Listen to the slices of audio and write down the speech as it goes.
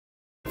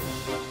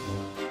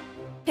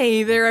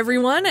Hey there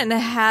everyone, and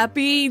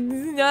happy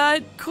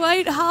not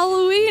quite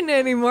Halloween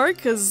anymore,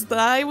 because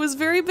I was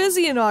very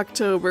busy in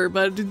October,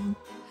 but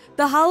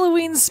the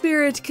Halloween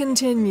spirit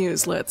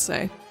continues, let's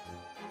say.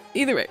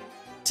 Either way,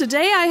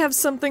 today I have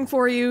something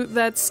for you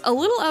that's a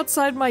little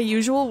outside my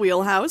usual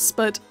wheelhouse,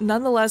 but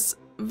nonetheless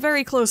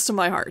very close to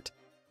my heart.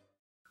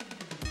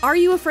 Are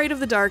You Afraid of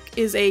the Dark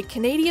is a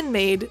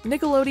Canadian-made,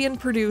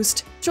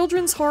 Nickelodeon-produced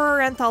children's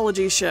horror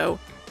anthology show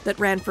that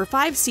ran for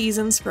 5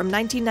 seasons from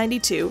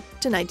 1992 to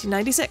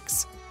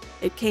 1996.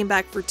 It came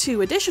back for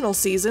 2 additional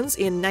seasons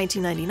in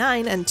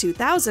 1999 and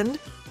 2000,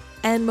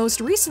 and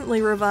most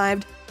recently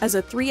revived as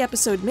a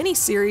 3-episode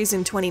miniseries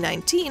in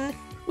 2019,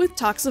 with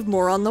talks of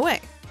more on the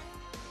way.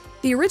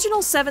 The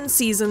original 7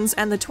 seasons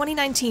and the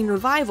 2019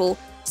 revival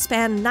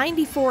span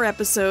 94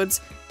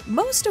 episodes,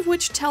 most of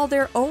which tell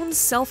their own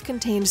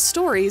self-contained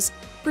stories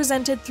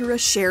presented through a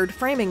shared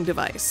framing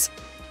device,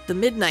 the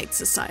Midnight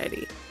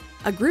Society,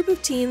 a group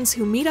of teens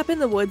who meet up in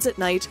the woods at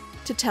night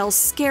to tell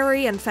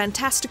scary and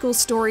fantastical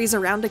stories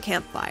around a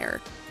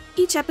campfire.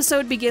 Each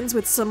episode begins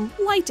with some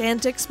light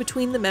antics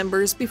between the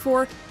members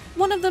before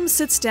one of them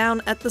sits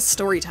down at the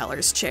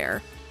storyteller's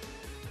chair.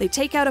 They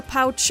take out a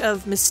pouch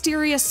of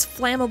mysterious,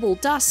 flammable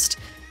dust,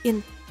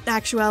 in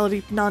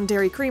actuality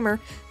non-dairy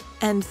creamer,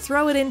 and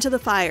throw it into the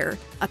fire,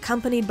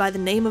 accompanied by the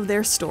name of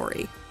their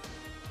story.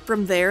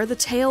 From there, the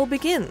tale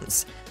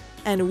begins,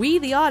 and we,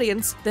 the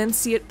audience, then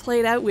see it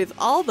played out with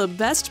all the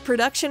best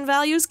production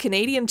values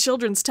Canadian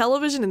children's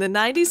television in the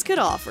 90s could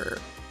offer.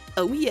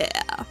 Oh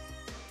yeah.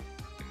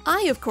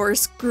 I, of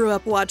course, grew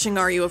up watching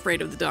Are You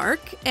Afraid of the Dark,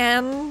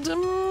 and,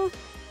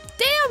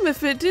 damn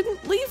if it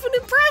didn't leave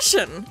an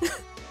impression!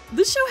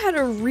 This show had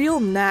a real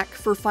knack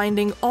for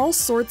finding all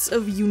sorts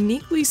of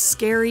uniquely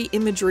scary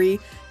imagery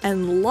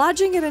and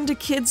lodging it into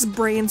kids'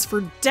 brains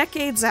for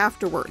decades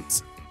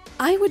afterwards.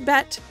 I would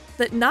bet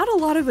that not a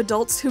lot of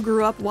adults who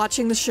grew up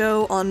watching the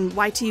show on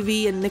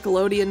YTV and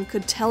Nickelodeon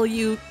could tell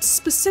you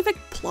specific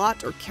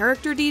plot or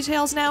character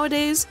details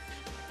nowadays,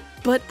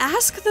 but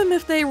ask them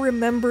if they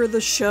remember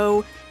the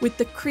show with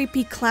the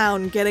creepy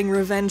clown getting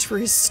revenge for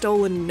his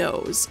stolen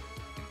nose,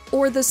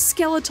 or the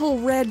skeletal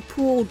red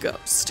pool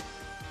ghost,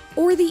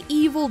 or the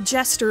evil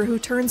jester who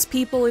turns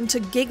people into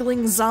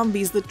giggling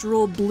zombies that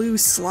drool blue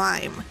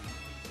slime.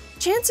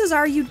 Chances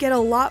are you'd get a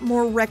lot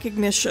more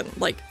recognition,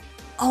 like,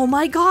 oh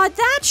my god,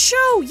 that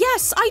show!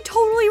 Yes, I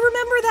totally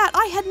remember that!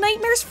 I had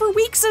nightmares for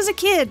weeks as a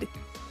kid!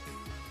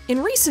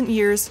 In recent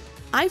years,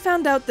 I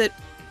found out that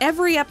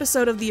every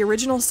episode of the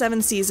original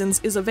 7 seasons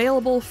is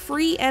available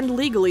free and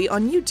legally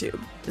on YouTube.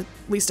 At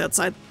least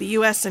outside the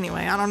US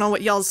anyway. I don't know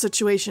what y'all's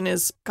situation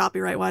is,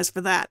 copyright-wise,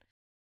 for that.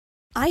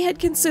 I had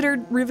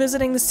considered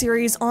revisiting the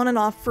series on and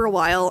off for a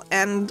while,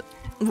 and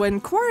when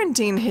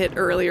quarantine hit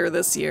earlier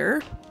this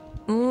year,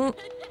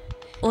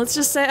 let's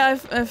just say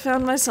I've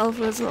found myself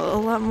with a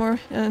lot more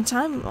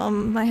time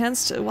on my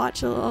hands to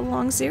watch a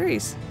long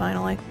series,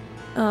 finally.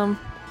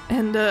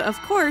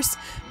 Of course,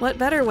 what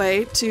better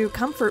way to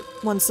comfort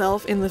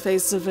oneself in the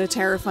face of a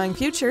terrifying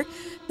future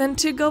than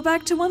to go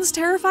back to one's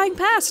terrifying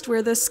past,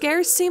 where the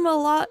scares seem a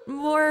lot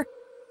more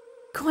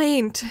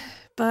quaint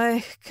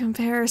by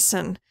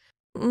comparison.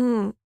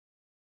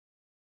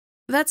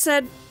 That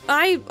said,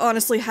 I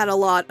honestly had a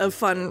lot of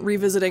fun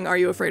revisiting Are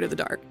You Afraid of the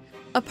Dark.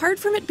 Apart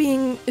from it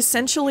being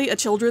essentially a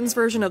children's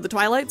version of The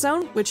Twilight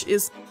Zone, which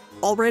is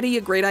already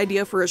a great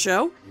idea for a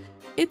show,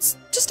 it's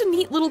just a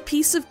neat little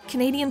piece of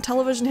Canadian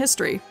television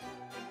history.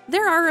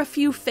 There are a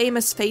few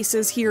famous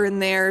faces here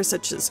and there,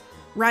 such as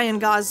Ryan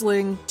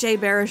Gosling, Jay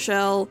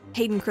Baruchel,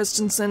 Hayden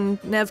Christensen,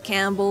 Neve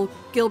Campbell,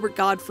 Gilbert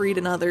Gottfried,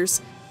 and others,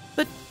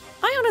 but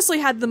I honestly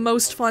had the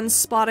most fun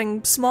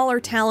spotting smaller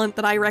talent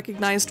that I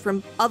recognized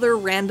from other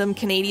random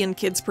Canadian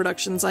kids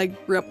productions I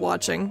grew up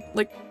watching.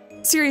 Like,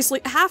 seriously,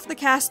 half the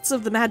casts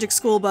of The Magic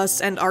School Bus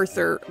and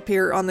Arthur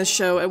appear on this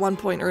show at one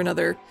point or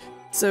another,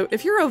 so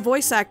if you're a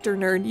voice actor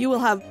nerd, you will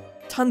have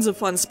tons of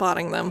fun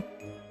spotting them.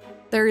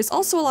 There is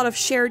also a lot of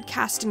shared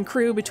cast and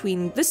crew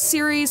between this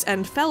series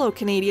and fellow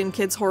Canadian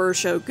kids horror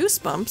show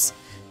Goosebumps,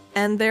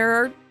 and there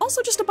are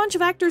also just a bunch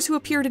of actors who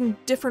appeared in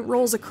different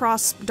roles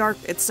across Dark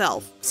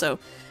itself, so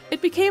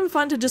it became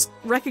fun to just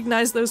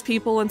recognize those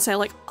people and say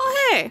like,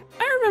 oh hey,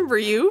 I remember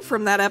you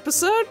from that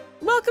episode,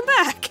 welcome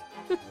back!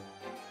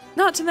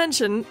 Not to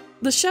mention,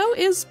 the show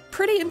is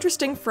pretty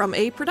interesting from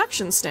a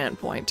production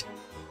standpoint.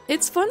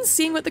 It's fun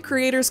seeing what the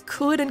creators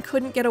could and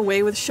couldn't get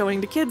away with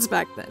showing to kids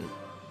back then.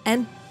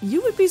 And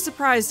you would be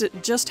surprised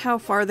at just how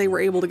far they were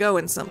able to go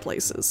in some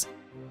places.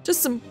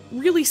 Just some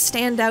really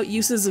standout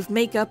uses of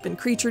makeup and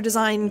creature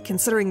design,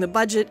 considering the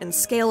budget and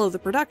scale of the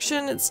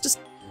production. It's just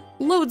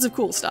loads of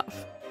cool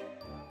stuff.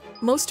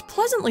 Most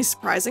pleasantly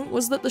surprising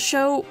was that the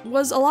show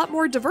was a lot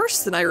more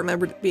diverse than I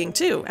remembered it being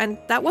too, and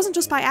that wasn't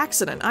just by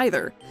accident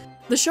either.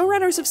 The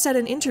showrunners have said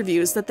in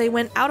interviews that they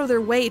went out of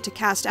their way to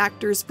cast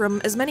actors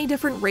from as many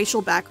different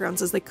racial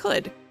backgrounds as they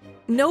could.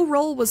 No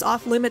role was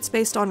off limits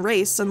based on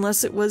race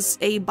unless it was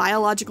a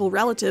biological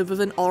relative of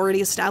an already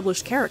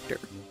established character.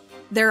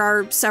 There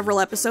are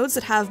several episodes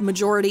that have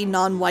majority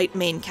non-white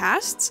main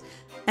casts,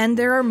 and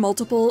there are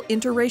multiple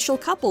interracial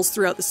couples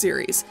throughout the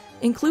series,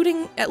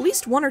 including at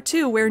least one or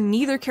two where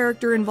neither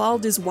character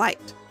involved is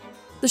white.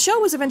 The show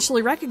was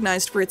eventually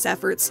recognized for its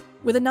efforts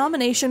with a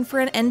nomination for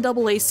an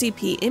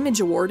NAACP Image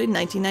Award in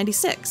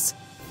 1996.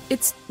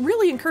 It's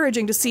really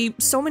encouraging to see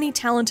so many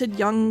talented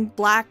young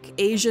Black,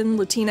 Asian,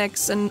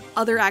 Latinx, and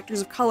other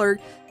actors of color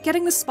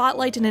getting the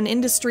spotlight in an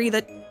industry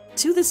that,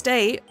 to this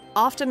day,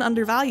 often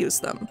undervalues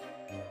them.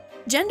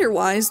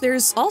 Gender-wise,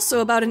 there's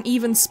also about an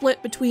even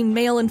split between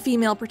male and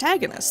female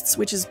protagonists,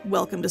 which is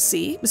welcome to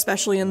see,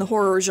 especially in the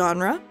horror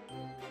genre.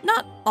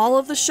 Not all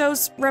of the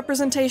show's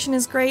representation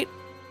is great.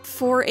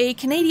 For a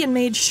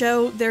Canadian-made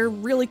show, there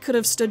really could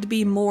have stood to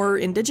be more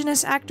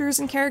Indigenous actors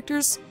and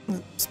characters,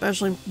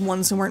 especially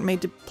ones who weren't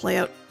made to play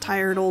out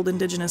tired old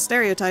Indigenous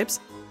stereotypes.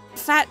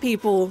 Fat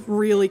people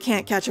really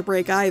can't catch a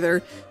break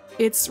either.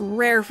 It's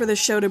rare for the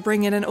show to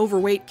bring in an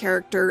overweight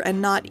character and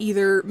not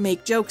either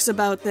make jokes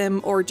about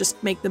them or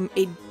just make them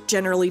a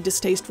generally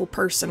distasteful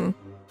person.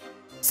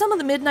 Some of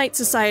the Midnight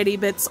Society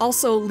bits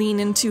also lean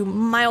into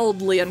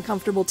mildly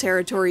uncomfortable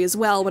territory as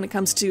well when it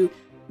comes to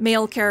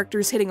male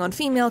characters hitting on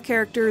female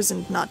characters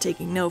and not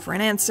taking no for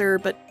an answer,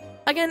 but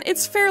again,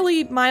 it's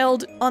fairly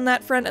mild on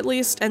that front at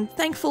least, and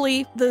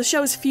thankfully, the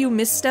show's few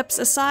missteps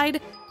aside,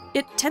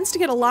 it tends to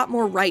get a lot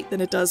more right than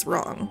it does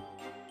wrong.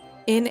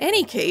 In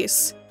any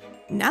case,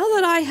 now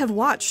that I have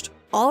watched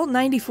all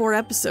 94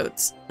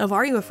 episodes of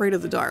Are You Afraid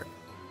of the Dark,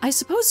 I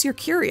suppose you're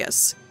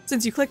curious,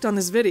 since you clicked on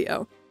this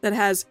video that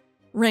has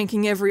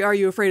ranking every Are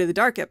You Afraid of the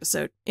Dark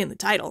episode in the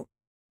title.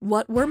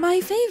 What were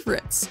my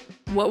favorites?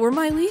 What were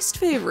my least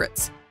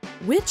favorites?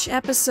 Which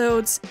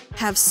episodes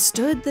have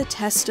stood the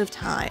test of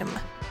time?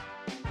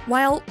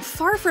 While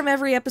far from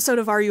every episode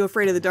of Are You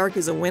Afraid of the Dark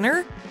is a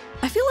winner,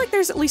 I feel like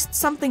there's at least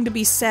something to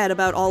be said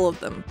about all of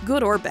them,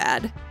 good or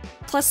bad.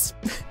 Plus,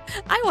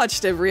 I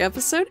watched every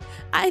episode.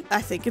 I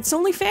think it's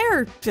only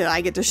fair that I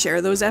get to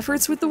share those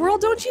efforts with the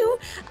world, don't you?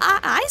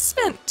 I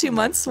spent 2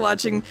 months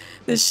watching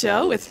this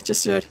show with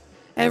just about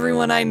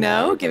everyone I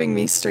know giving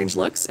me strange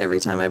looks every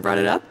time I brought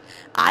it up.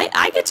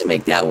 I get to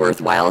make that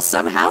worthwhile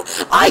somehow.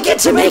 I get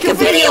to make a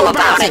video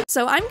about it!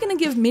 So I'm gonna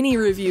give mini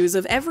reviews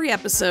of every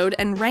episode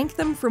and rank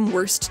them from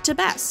worst to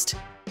best.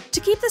 To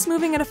keep this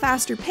moving at a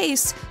faster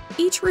pace,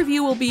 each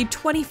review will be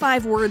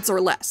 25 words or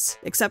less,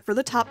 except for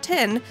the top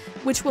 10,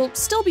 which will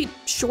still be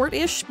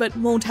short-ish but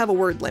won't have a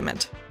word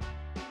limit.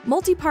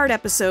 Multi-part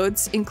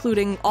episodes,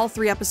 including all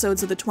 3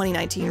 episodes of the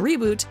 2019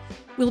 reboot,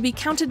 will be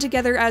counted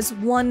together as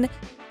one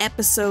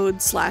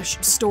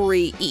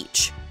episode/story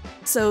each.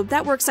 So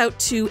that works out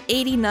to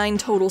 89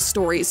 total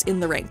stories in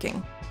the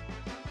ranking.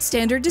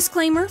 Standard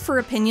disclaimer for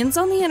opinions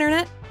on the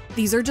internet: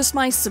 these are just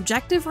my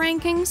subjective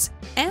rankings,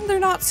 and they're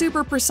not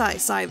super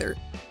precise either.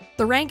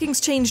 The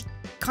rankings changed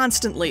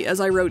constantly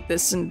as I wrote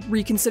this and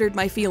reconsidered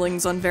my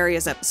feelings on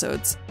various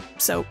episodes.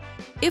 So,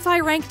 if I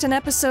ranked an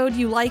episode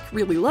you like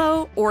really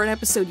low, or an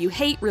episode you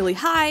hate really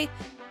high,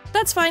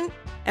 that's fine.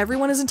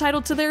 Everyone is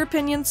entitled to their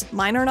opinions.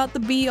 Mine are not the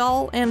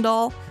be-all,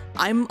 end-all.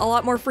 I'm a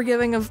lot more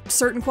forgiving of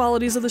certain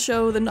qualities of the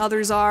show than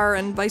others are,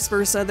 and vice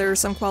versa. There are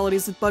some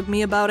qualities that bug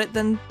me about it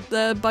than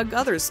bug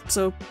others.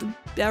 So,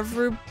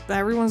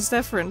 everyone's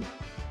different.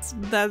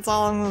 That's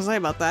all I'm gonna say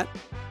about that.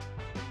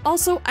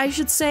 Also, I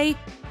should say,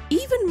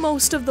 even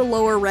most of the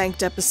lower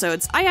ranked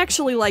episodes, I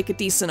actually like a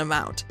decent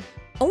amount.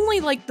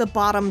 Only like the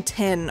bottom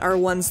 10 are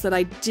ones that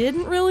I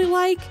didn't really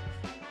like,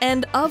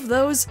 and of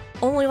those,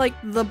 only like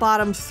the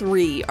bottom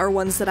 3 are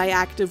ones that I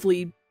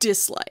actively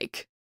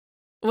dislike.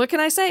 What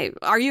can I say?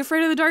 Are You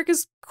Afraid of the Dark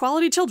is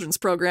quality children's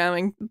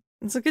programming.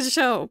 It's a good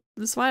show.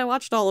 That's why I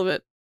watched all of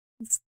it.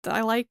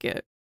 I like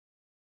it.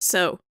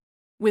 So,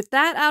 with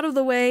that out of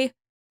the way,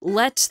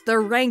 let the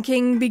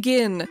ranking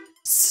begin,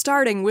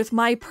 starting with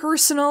my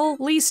personal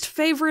least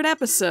favorite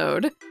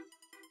episode,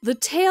 The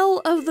Tale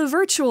of the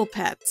Virtual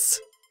Pets.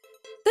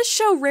 This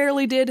show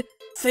rarely did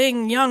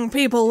thing young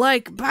people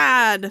like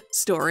bad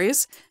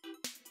stories,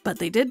 but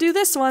they did do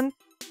this one,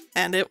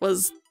 and it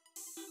was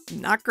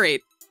not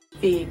great.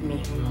 Feed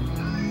me.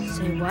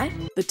 Say what?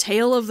 The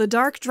Tale of the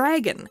Dark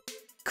Dragon.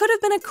 Could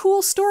have been a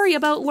cool story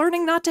about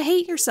learning not to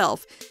hate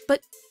yourself,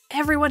 but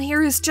everyone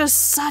here is just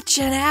such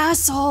an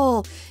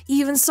asshole.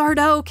 Even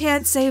Sardo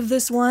can't save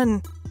this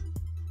one.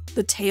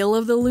 The Tale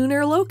of the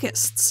Lunar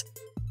Locusts.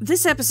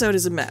 This episode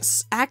is a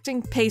mess.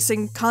 Acting,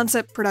 pacing,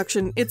 concept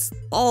production, it's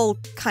all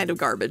kind of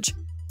garbage.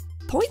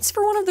 Points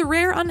for one of the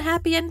rare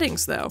unhappy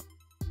endings, though.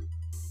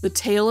 The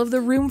Tale of the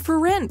Room for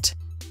Rent.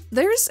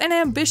 There's an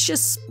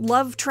ambitious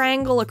love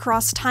triangle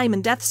across time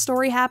and death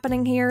story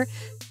happening here.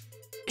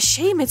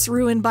 Shame it's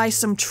ruined by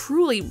some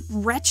truly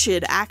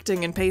wretched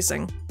acting and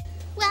pacing.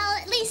 Well,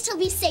 at least he'll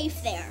be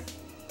safe there.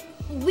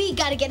 We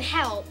gotta get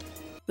help.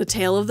 The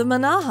Tale of the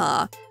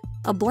Manaha.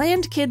 A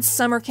bland kids'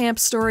 summer camp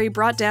story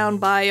brought down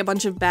by a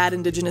bunch of bad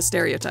Indigenous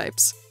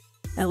stereotypes.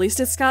 At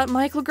least it's got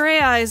Michael Grey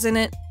Eyes in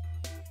it.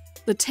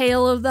 The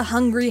Tale of the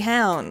Hungry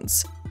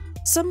Hounds.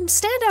 Some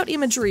standout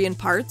imagery in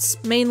parts,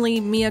 mainly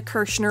Mia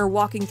Kirshner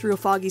walking through a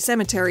foggy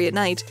cemetery at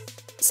night.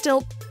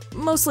 Still,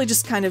 mostly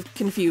just kind of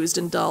confused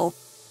and dull.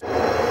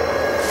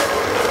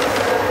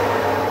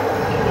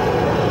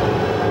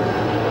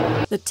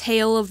 The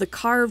Tale of the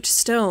Carved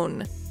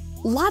Stone.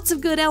 Lots of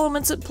good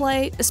elements at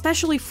play,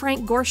 especially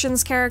Frank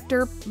Gorshin's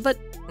character, but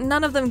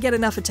none of them get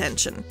enough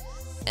attention.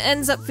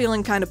 Ends up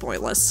feeling kinda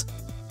pointless.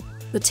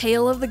 The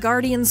Tale of the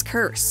Guardian's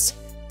Curse.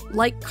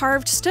 Like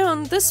Carved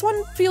Stone, this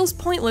one feels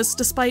pointless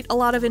despite a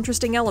lot of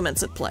interesting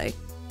elements at play.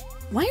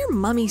 Why are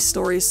mummy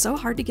stories so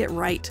hard to get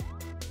right?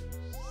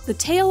 The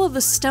Tale of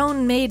the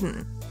Stone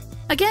Maiden.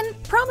 Again,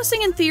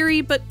 promising in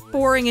theory, but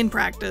boring in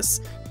practice.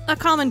 A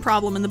common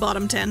problem in the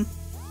bottom 10.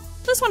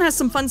 This one has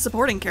some fun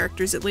supporting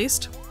characters, at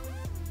least.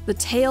 The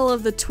Tale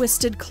of the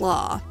Twisted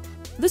Claw.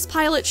 This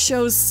pilot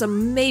shows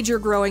some major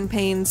growing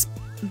pains,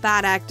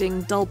 bad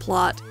acting, dull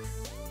plot,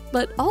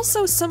 but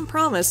also some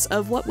promise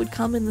of what would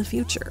come in the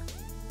future.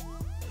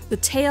 The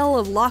Tale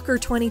of Locker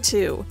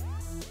 22.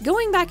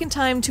 Going back in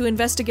time to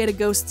investigate a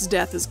ghost's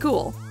death is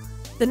cool.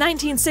 The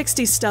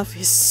 1960s stuff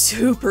is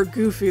super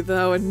goofy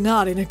though, and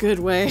not in a good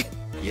way.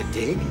 You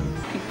dig?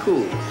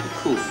 Cool.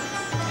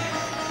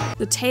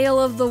 The Tale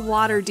of the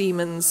Water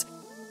Demons.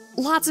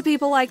 Lots of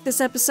people like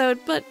this episode,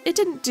 but it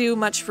didn't do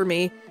much for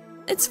me.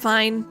 It's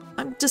fine.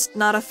 I'm just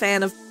not a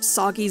fan of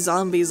soggy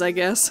zombies, I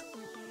guess.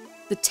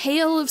 The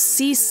Tale of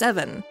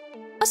C7.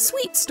 A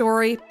sweet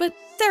story, but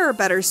there are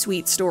better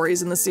sweet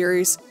stories in the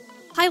series.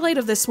 Highlight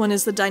of this one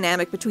is the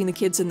dynamic between the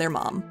kids and their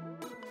mom.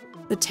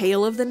 The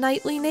Tale of the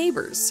Nightly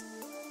Neighbors.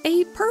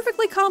 A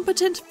perfectly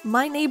competent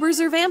My Neighbors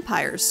Are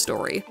Vampires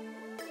story.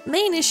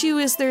 Main issue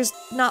is there's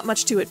not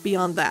much to it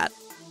beyond that.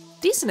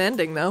 Decent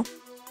ending, though.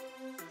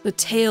 The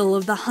Tale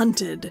of the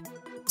Hunted.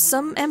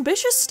 Some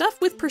ambitious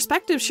stuff with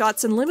perspective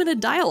shots and limited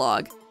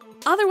dialogue.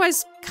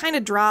 Otherwise, kinda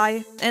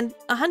dry, and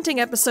a hunting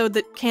episode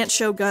that can't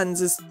show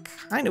guns is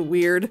kinda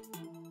weird.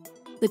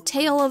 The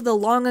Tale of the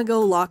Long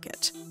Ago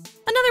Locket.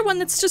 Another one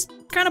that's just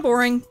kinda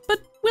boring, but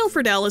Will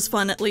Friedle is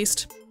fun at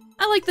least.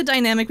 I like the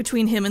dynamic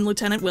between him and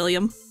Lieutenant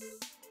William.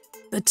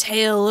 The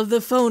Tale of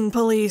the Phone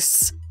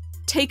Police.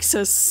 Takes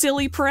a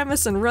silly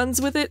premise and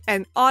runs with it,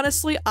 and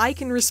honestly, I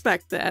can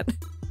respect that.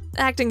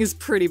 Acting is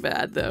pretty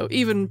bad, though,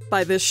 even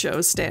by this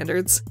show's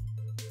standards.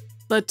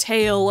 The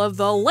Tale of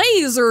the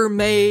Laser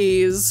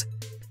Maze.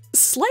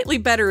 Slightly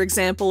better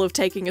example of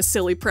taking a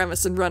silly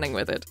premise and running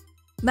with it.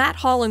 Matt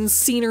Holland's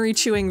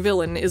scenery-chewing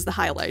villain is the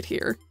highlight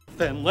here.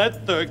 Then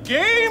let the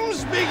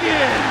games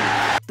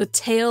begin! The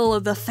Tale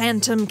of the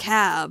Phantom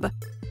Cab.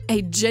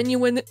 A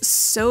genuine,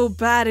 so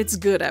bad it's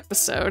good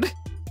episode.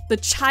 The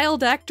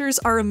child actors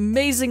are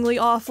amazingly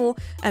awful,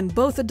 and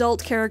both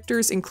adult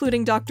characters,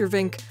 including Dr.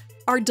 Vink,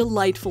 are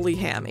delightfully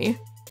hammy.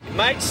 You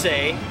might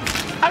say,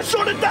 I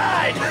sorta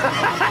died!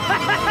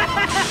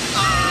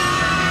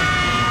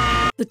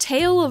 The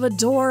Tale of a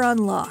Door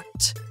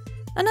Unlocked.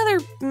 Another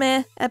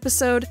meh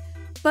episode,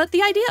 but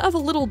the idea of a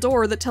little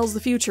door that tells the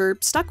future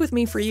stuck with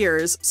me for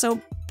years,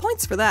 so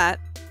points for that.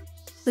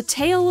 The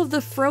Tale of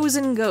the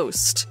Frozen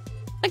Ghost.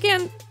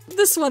 Again,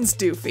 this one's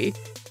doofy.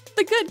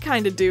 The good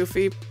kind of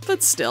doofy,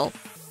 but still.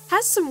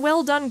 Has some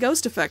well-done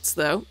ghost effects,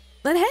 though.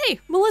 And hey,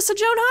 Melissa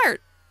Joan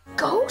Hart!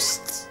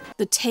 Ghosts?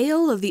 The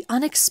Tale of the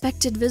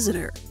Unexpected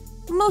Visitor.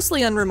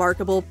 Mostly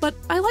unremarkable, but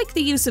I like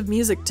the use of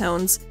music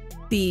tones.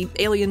 The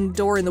alien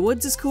door in the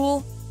woods is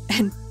cool,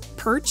 and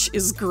Perch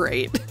is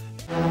great.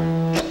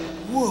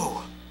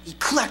 Whoa,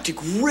 eclectic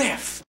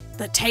riff!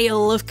 The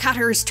Tale of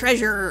Cutter's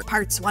Treasure,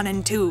 Parts 1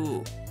 and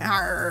 2.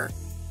 Arr.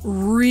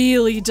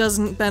 Really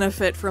doesn't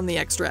benefit from the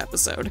extra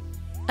episode.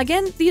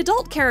 Again, the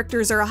adult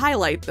characters are a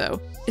highlight,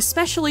 though,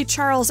 especially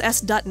Charles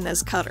S. Dutton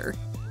as Cutter.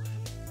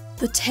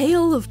 The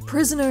Tale of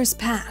Prisoners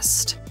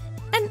Past.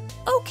 An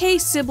okay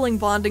sibling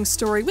bonding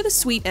story with a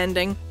sweet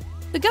ending.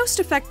 The ghost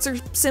effects are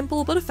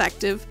simple but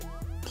effective,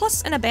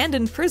 plus an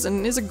abandoned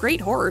prison is a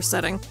great horror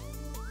setting.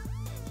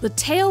 The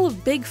Tale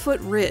of Bigfoot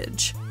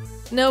Ridge.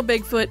 No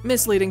Bigfoot,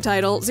 misleading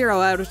title, 0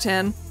 out of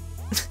 10.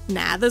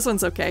 Nah, this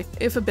one's okay,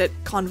 if a bit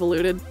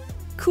convoluted.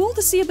 Cool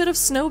to see a bit of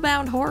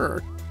snowbound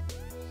horror.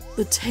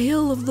 The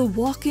Tale of the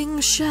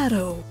Walking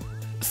Shadow.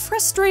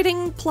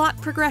 Frustrating plot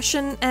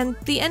progression, and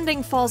the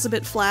ending falls a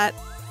bit flat.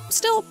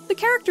 Still, the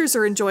characters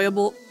are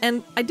enjoyable,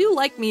 and I do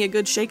like me a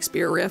good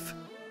Shakespeare riff.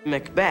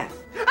 Macbeth.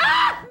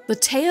 The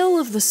Tale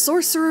of the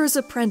Sorcerer's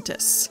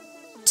Apprentice.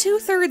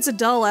 2/3 a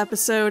dull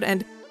episode,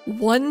 and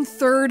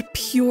 1/3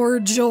 pure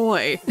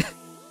joy.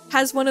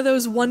 Has one of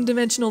those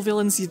one-dimensional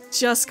villains you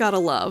just gotta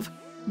love.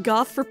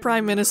 Goth for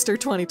Prime Minister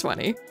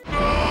 2020.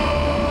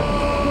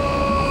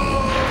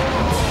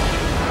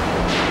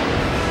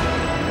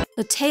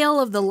 The Tale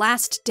of the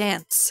Last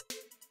Dance.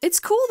 It's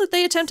cool that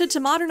they attempted to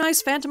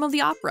modernize Phantom of the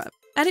Opera,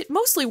 and it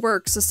mostly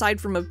works aside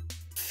from a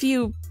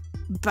few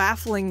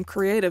baffling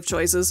creative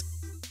choices.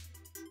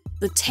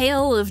 The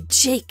Tale of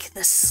Jake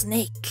the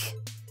Snake.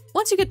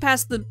 Once you get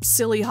past the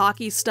silly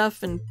hockey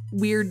stuff and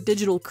weird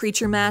digital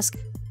creature mask,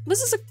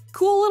 this is a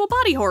cool little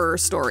body horror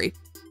story.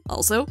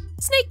 Also,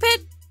 Snake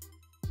Pit!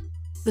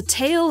 The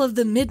Tale of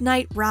the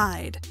Midnight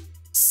Ride.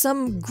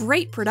 Some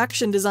great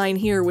production design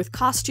here with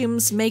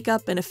costumes,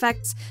 makeup, and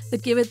effects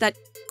that give it that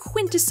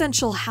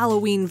quintessential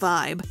Halloween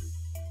vibe.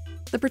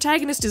 The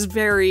protagonist is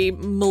very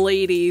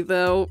milady,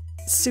 though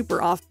super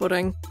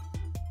off-putting.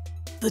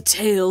 The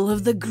Tale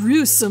of the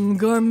Gruesome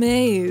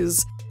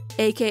Gourmets,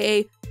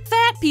 aka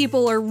fat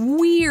people are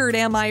weird,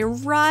 am I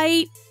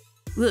right?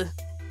 Ugh.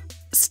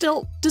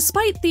 Still,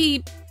 despite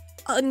the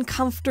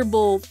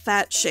uncomfortable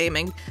fat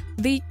shaming,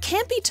 the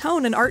campy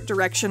tone and art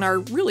direction are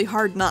really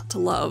hard not to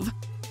love.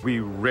 We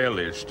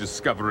relish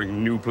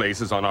discovering new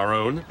places on our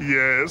own.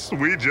 Yes,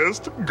 we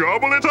just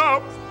gobble it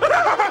up.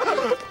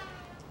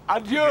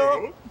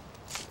 Adieu!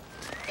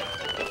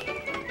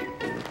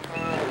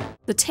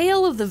 The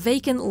Tale of the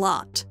Vacant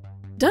Lot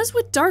does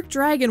what Dark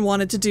Dragon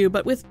wanted to do,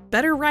 but with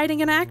better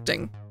writing and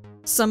acting.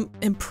 Some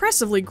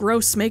impressively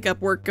gross makeup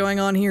work going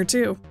on here,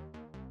 too.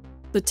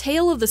 The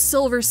Tale of the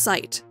Silver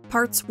Sight,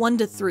 parts 1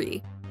 to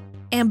 3.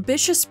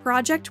 Ambitious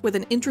project with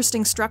an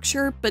interesting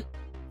structure, but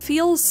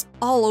feels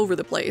all over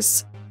the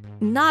place.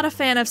 Not a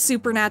fan of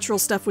supernatural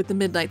stuff with the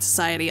Midnight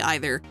Society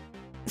either.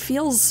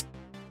 Feels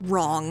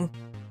wrong.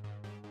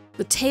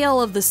 The Tale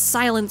of the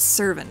Silent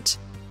Servant.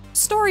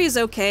 Story is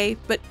okay,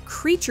 but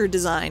creature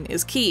design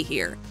is key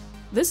here.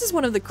 This is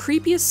one of the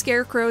creepiest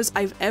scarecrows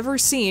I've ever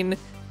seen,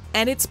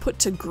 and it's put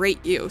to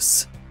great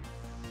use.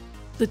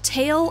 The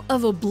Tale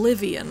of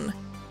Oblivion.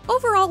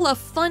 Overall a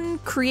fun,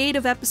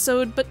 creative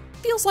episode, but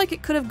feels like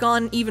it could have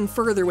gone even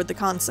further with the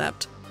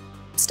concept.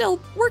 Still,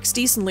 works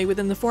decently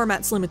within the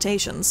format's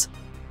limitations.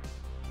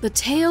 The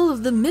Tale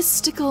of the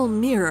Mystical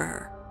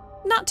Mirror.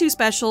 Not too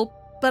special,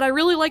 but I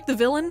really like the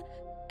villain,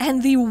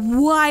 and the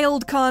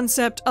wild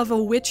concept of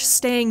a witch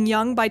staying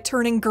young by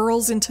turning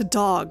girls into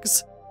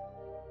dogs.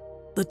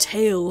 The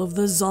Tale of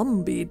the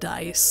Zombie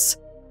Dice.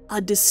 A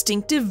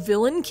distinctive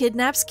villain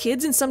kidnaps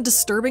kids in some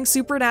disturbing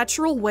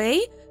supernatural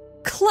way?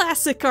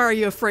 Classic Are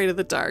You Afraid of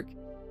the Dark?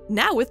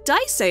 Now with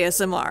Dice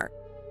ASMR.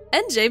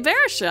 NJ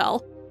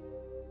Baruchel.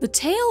 The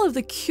Tale of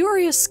the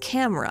Curious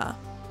Camera.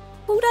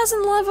 Who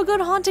doesn't love a good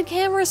haunted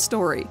camera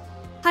story?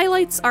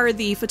 Highlights are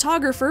the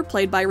photographer,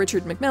 played by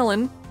Richard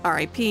McMillan,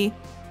 R.I.P.,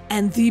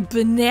 and the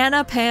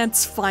Banana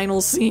Pants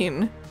final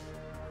scene.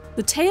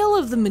 The Tale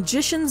of the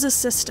Magician's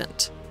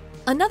Assistant.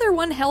 Another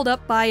one held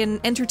up by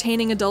an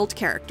entertaining adult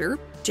character,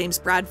 James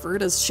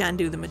Bradford as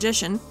Shandu the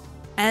Magician,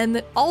 and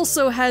that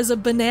also has a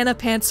Banana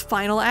Pants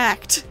final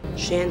act.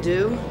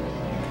 Shandu?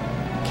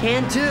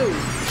 Can do!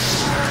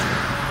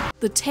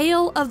 The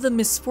Tale of the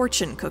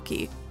Misfortune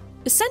Cookie.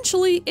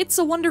 Essentially, It's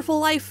a Wonderful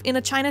Life in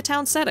a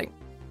Chinatown setting.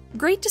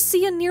 Great to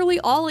see a nearly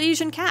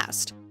all-Asian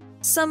cast.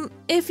 Some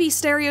iffy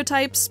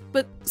stereotypes,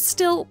 but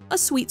still a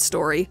sweet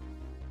story.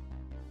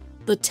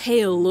 The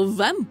Tale of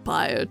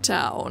Vampire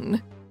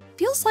Town.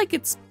 Feels like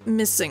it's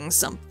missing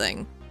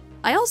something.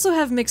 I also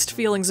have mixed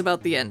feelings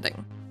about the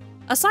ending.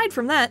 Aside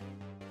from that,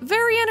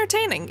 very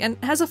entertaining and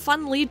has a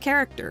fun lead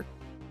character.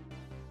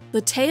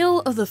 The Tale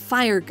of the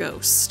Fire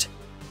Ghost.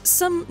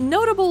 Some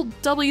notable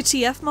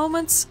WTF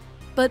moments,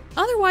 but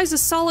otherwise a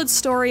solid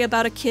story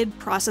about a kid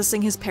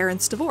processing his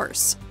parents'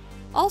 divorce.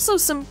 Also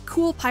some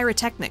cool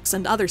pyrotechnics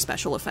and other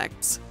special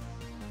effects.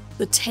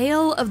 The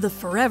Tale of the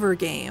Forever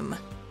Game.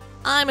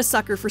 I'm a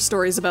sucker for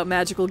stories about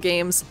magical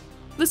games.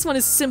 This one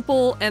is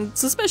simple and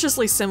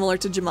suspiciously similar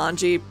to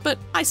Jumanji, but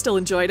I still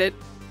enjoyed it.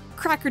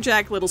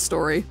 Crackerjack little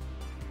story.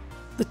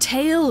 The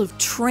Tale of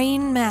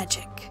Train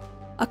Magic.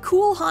 A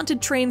cool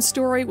haunted train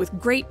story with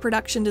great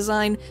production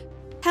design,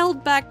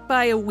 held back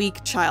by a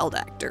weak child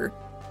actor.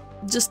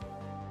 Just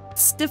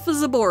stiff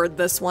as a board,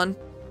 this one.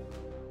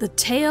 The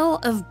Tale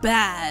of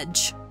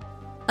Badge.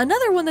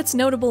 Another one that's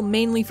notable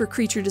mainly for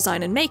creature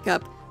design and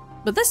makeup,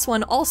 but this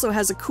one also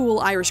has a cool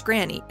Irish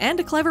granny and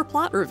a clever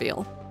plot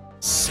reveal.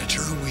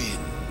 Center wind.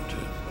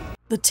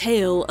 The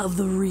Tale of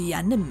the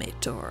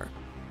Reanimator.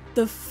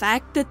 The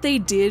fact that they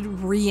did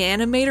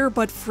Reanimator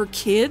but for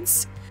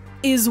kids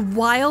is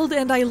wild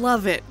and I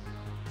love it.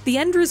 The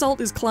end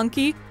result is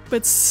clunky,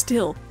 but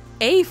still,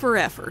 A for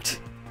effort.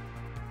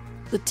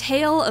 The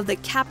Tale of the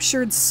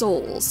Captured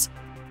Souls.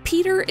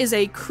 Peter is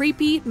a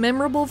creepy,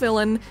 memorable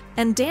villain,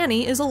 and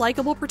Danny is a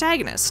likable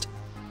protagonist.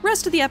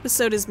 Rest of the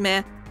episode is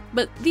meh,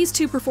 but these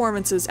two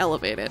performances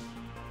elevate it.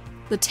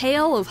 The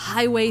Tale of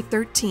Highway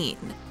 13.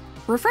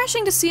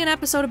 Refreshing to see an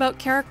episode about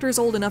characters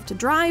old enough to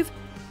drive,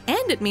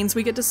 and it means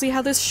we get to see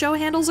how this show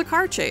handles a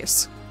car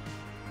chase.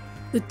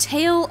 The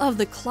Tale of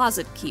the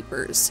Closet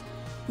Keepers.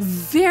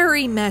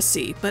 Very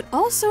messy, but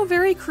also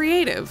very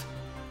creative.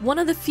 One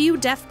of the few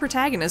deaf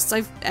protagonists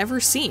I've ever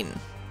seen.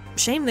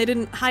 Shame they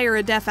didn't hire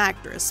a deaf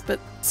actress, but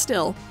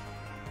still.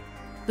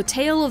 The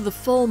Tale of the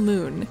Full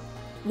Moon.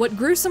 What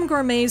Gruesome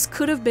Gourmets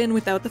could have been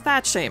without the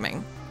fat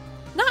shaming.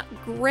 Not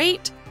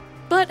great,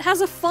 but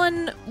has a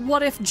fun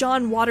what if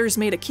John Waters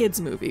made a kids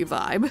movie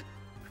vibe.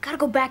 Gotta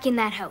go back in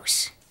that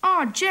house.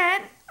 Aw,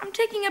 Jet, I'm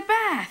taking a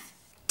bath.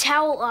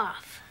 Towel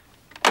off.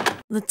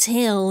 The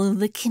Tale of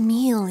the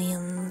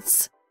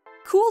Chameleons.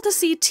 Cool to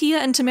see Tia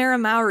and Tamara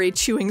Mowry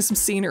chewing some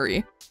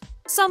scenery.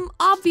 Some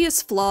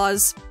obvious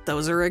flaws,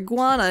 those are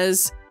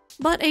iguanas,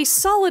 but a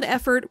solid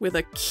effort with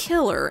a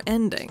killer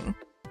ending.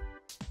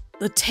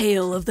 The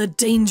Tale of the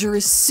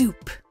Dangerous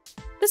Soup.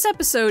 This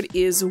episode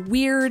is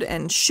weird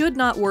and should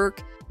not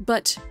work,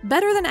 but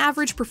better than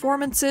average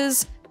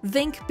performances,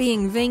 Vink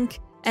being Vink,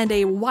 and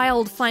a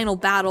wild final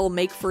battle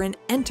make for an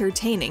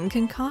entertaining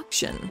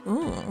concoction.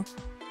 Ooh.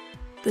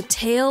 The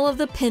Tale of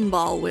the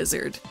Pinball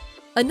Wizard.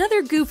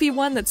 Another goofy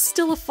one that's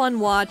still a fun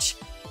watch,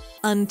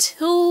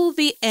 until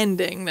the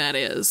ending, that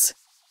is.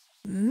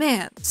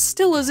 Man,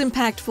 still as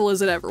impactful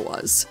as it ever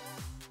was.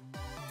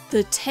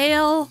 The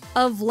Tale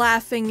of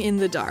Laughing in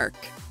the Dark.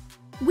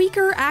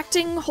 Weaker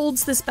acting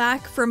holds this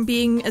back from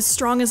being as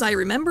strong as I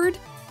remembered,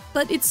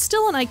 but it's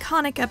still an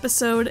iconic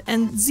episode,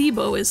 and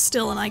Zeebo is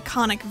still an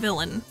iconic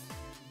villain.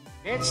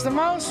 It's the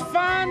most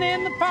fun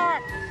in the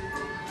park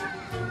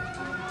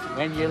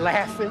when you're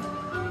laughing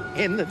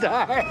in the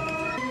dark.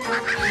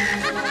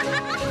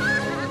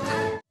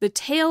 The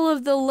Tale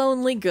of the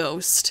Lonely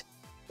Ghost.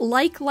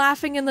 Like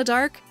Laughing in the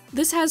Dark,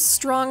 this has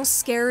strong,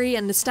 scary,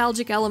 and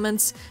nostalgic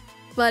elements,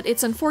 but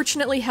it's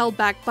unfortunately held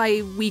back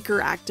by weaker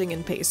acting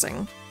and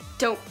pacing.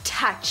 Don't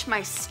touch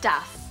my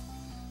stuff.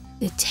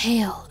 The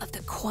Tale of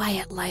the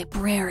Quiet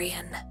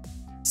Librarian.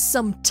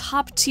 Some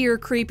top-tier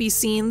creepy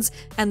scenes,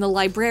 and the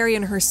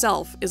librarian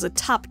herself is a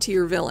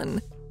top-tier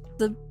villain.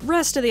 The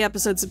rest of the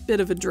episode's a bit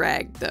of a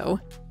drag, though.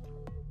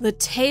 The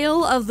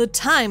Tale of the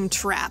Time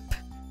Trap.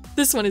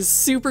 This one is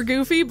super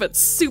goofy, but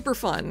super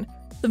fun.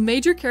 The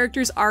major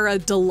characters are a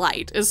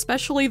delight,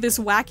 especially this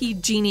wacky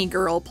genie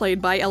girl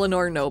played by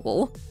Eleanor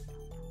Noble.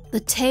 The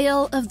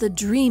Tale of the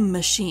Dream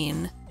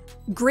Machine.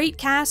 Great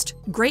cast,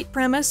 great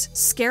premise,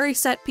 scary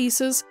set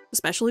pieces,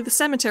 especially the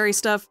cemetery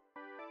stuff.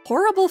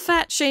 Horrible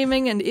fat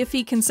shaming and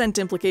iffy consent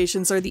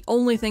implications are the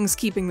only things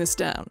keeping this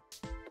down.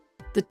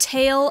 The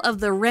Tale of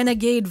the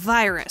Renegade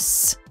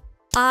Virus.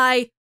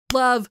 I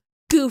love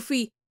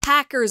goofy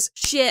hackers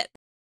shit.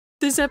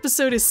 This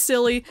episode is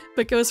silly,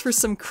 but goes for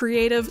some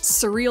creative,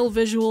 surreal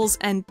visuals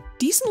and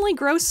decently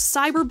gross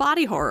cyber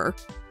body horror.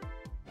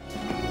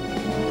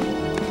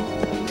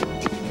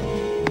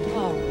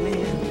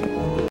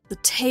 The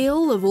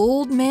Tale of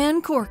Old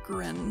Man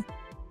Corcoran.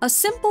 A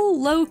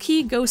simple,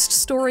 low-key ghost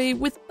story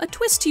with a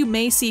twist you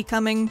may see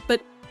coming,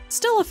 but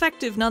still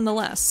effective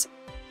nonetheless.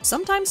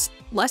 Sometimes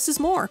less is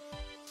more.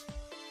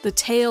 The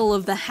Tale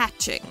of the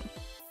Hatching.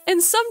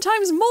 And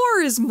sometimes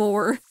more is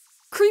more.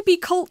 Creepy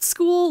cult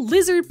school,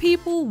 lizard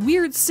people,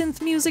 weird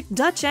synth music,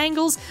 Dutch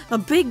angles, a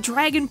big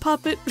dragon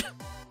puppet.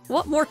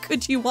 What more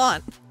could you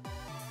want?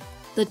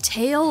 The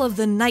Tale of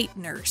the Night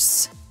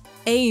Nurse.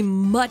 A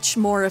much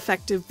more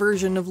effective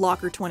version of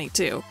Locker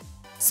 22.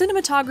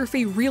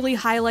 Cinematography really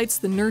highlights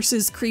the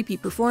nurse's creepy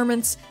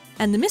performance,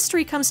 and the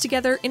mystery comes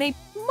together in a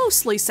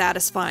mostly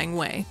satisfying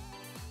way.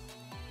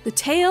 The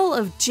Tale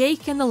of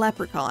Jake and the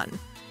Leprechaun.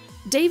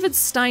 David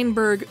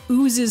Steinberg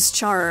oozes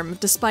charm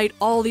despite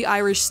all the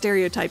Irish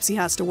stereotypes he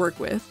has to work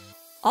with.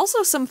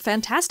 Also some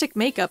fantastic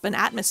makeup and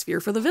atmosphere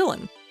for the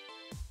villain.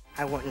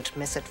 I wouldn't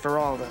miss it for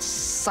all the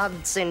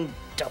suds in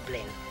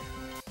Dublin.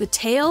 The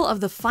Tale of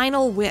the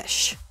Final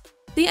Wish.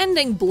 The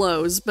ending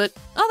blows, but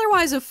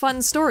otherwise a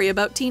fun story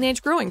about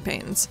teenage growing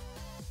pains.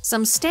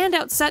 Some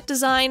standout set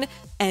design,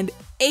 and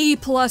A+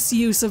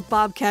 use of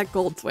Bobcat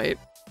Goldthwait.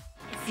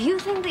 If you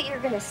think that you're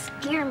gonna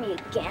scare me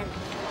again...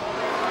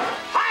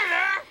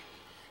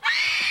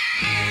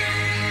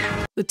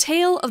 The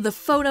Tale of the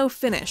Photo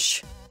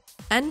Finish.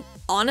 An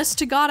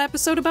honest-to-God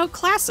episode about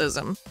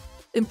classism.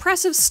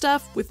 Impressive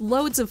stuff with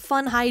loads of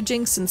fun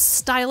hijinks and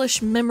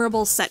stylish,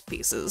 memorable set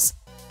pieces.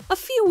 A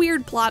few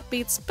weird plot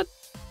beats, but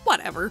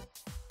whatever.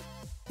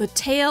 The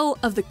Tale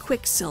of the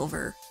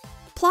Quicksilver.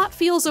 Plot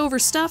feels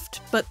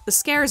overstuffed, but the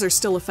scares are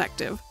still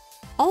effective.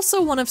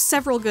 Also one of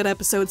several good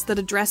episodes that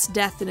address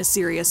death in a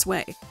serious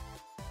way.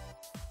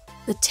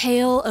 The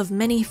Tale of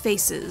Many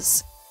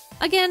Faces.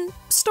 Again,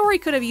 story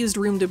could have used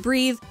room to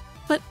breathe,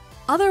 but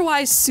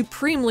otherwise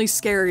supremely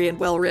scary and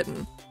well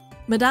written.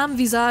 Madame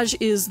Visage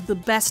is the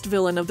best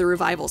villain of the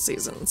revival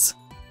seasons.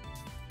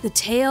 The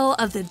Tale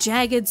of the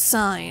Jagged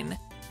Sign.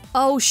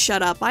 Oh,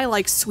 shut up, I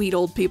like sweet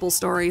old people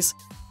stories.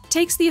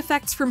 Takes the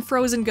effects from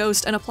Frozen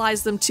Ghost and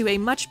applies them to a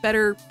much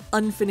better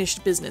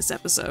unfinished business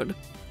episode.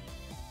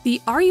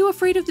 The Are You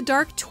Afraid of the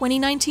Dark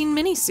 2019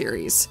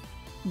 miniseries.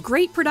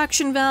 Great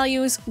production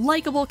values,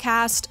 likable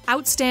cast,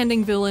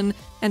 outstanding villain,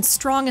 and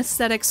strong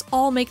aesthetics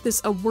all make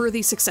this a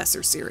worthy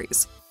successor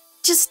series.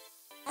 Just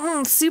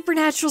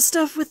supernatural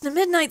stuff with the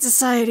Midnight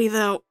Society,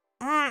 though.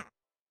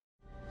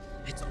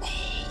 It's all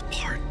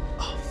part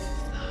of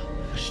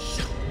the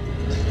show.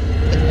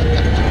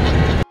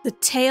 The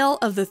Tale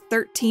of the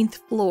 13th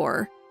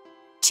Floor.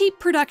 Cheap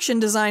production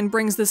design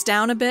brings this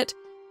down a bit,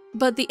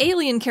 but the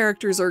alien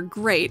characters are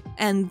great,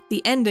 and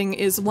the ending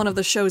is one of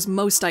the show's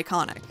most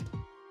iconic.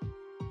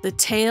 The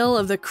Tale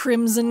of the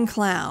Crimson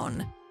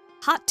Clown.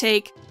 Hot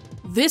take,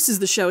 this is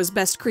the show's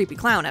best creepy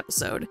clown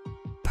episode.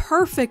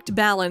 Perfect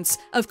balance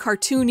of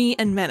cartoony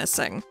and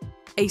menacing.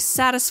 A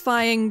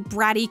satisfying,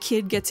 bratty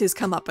kid gets his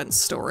comeuppance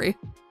story.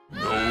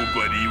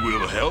 Nobody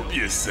will help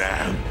you,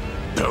 Sam.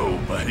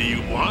 Nobody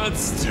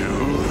wants to.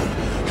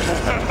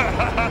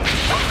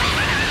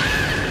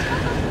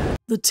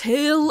 The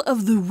Tale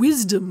of the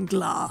Wisdom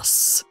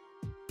Glass.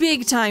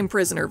 Big time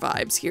prisoner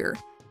vibes here.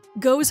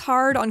 goes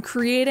hard on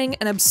creating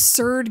an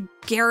absurd,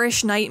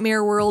 garish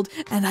nightmare world,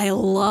 and I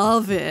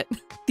love it.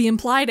 The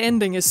implied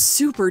ending is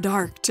super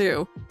dark,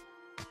 too.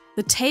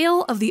 The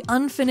Tale of the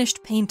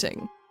Unfinished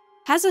Painting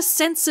has a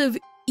sense of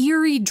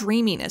eerie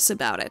dreaminess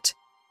about it.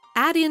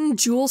 Add in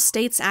Jewel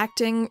Staite's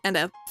acting and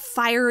a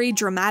fiery,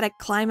 dramatic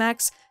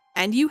climax,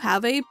 and you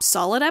have a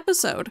solid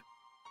episode.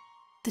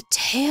 The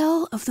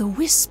Tale of the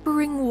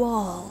Whispering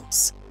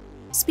Walls.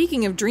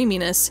 Speaking of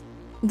dreaminess,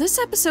 this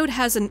episode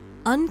has an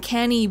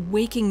uncanny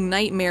waking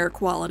nightmare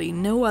quality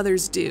no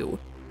others do.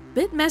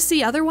 Bit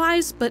messy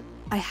otherwise, but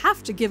I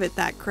have to give it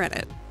that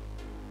credit.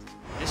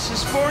 This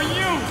is for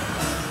you!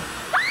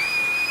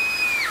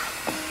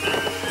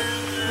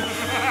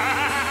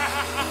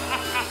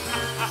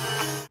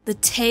 The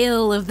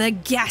Tale of the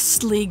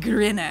Ghastly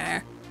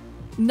Grinner.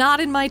 Not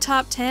in my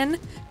top 10,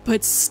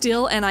 but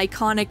still an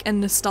iconic and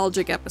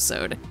nostalgic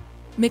episode.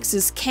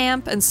 Mixes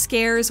camp and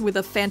scares with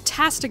a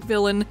fantastic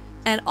villain,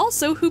 and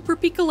also Hooper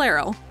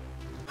Piccolero.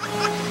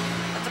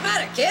 What's the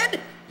matter, kid?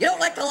 You don't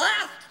like to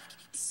laugh?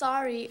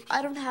 Sorry,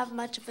 I don't have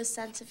much of a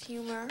sense of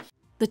humor.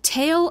 The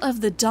Tale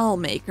of the Doll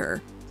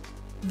Maker.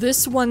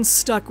 This one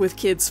stuck with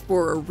kids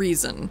for a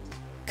reason.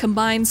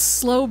 Combines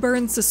slow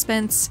burn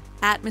suspense,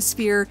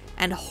 atmosphere,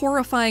 and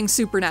horrifying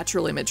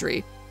supernatural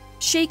imagery.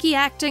 Shaky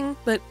acting,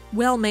 but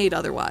well made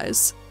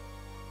otherwise.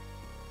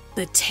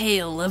 The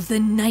Tale of the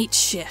Night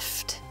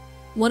Shift.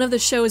 One of the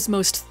show's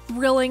most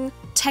thrilling,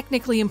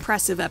 technically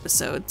impressive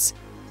episodes.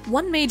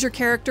 One major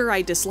character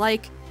I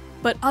dislike,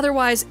 but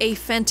otherwise a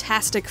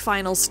fantastic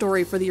final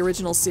story for the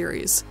original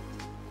series.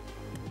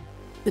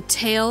 The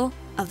Tale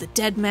of the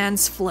Dead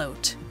Man's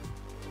Float.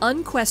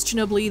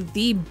 Unquestionably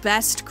the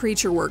best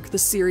creature work the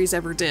series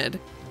ever did.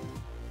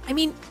 I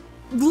mean,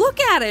 look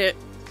at it!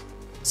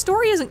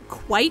 Story isn't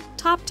quite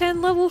top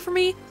 10 level for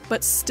me,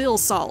 but still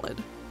solid.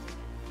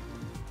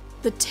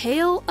 The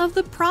Tale of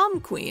the Prom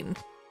Queen.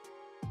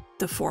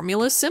 The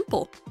formula's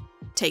simple.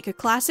 Take a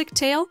classic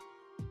tale,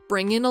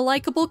 bring in a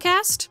likable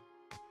cast,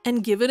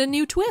 and give it a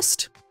new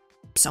twist.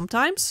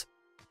 Sometimes,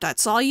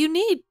 that's all you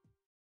need.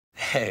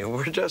 Hey,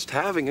 we're just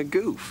having a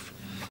goof.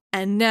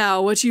 And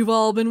now what you've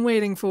all been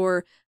waiting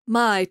for,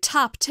 my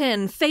top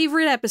 10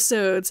 favorite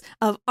episodes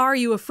of Are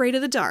You Afraid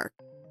of the Dark?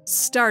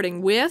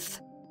 Starting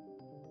with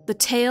The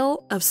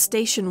Tale of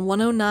Station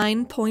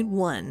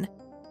 109.1.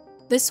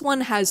 This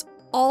one has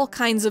all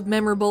kinds of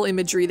memorable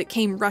imagery that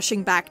came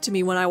rushing back to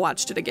me when I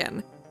watched it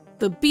again.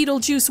 The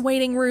Beetlejuice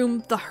waiting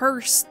room, the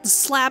hearse, the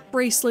slap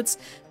bracelets,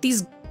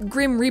 these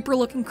Grim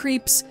Reaper-looking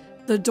creeps,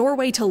 the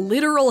doorway to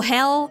literal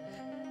hell,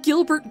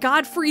 Gilbert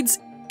Gottfried's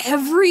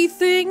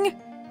everything.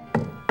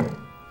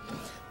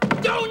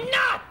 Do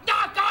not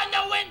knock on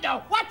the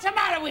window! What's the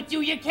matter with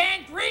you? You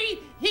can't read?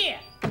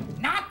 Here,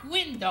 knock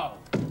window.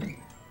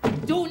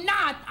 Do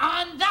not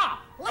on the.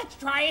 Let's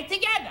try it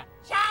together,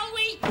 shall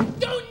we?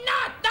 Do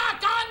not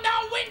knock on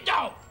the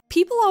window!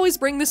 People always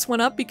bring this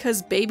one up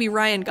because baby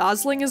Ryan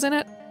Gosling is in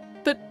it,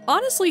 but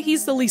honestly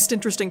he's the least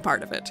interesting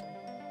part of it.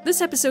 This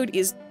episode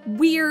is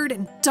weird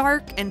and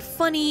dark and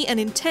funny and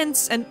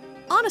intense and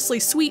honestly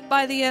sweet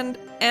by the end,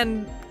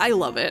 and I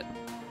love it.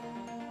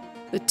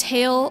 The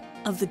Tale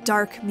of the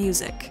Dark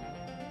Music.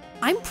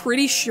 I'm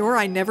pretty sure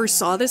I never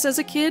saw this as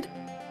a kid,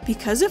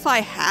 because if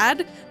I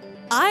had,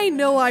 I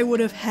know I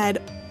would have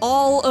had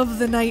all of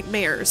the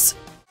nightmares.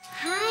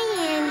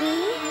 Hi,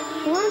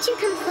 Andy. Won't you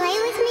come play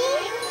with me?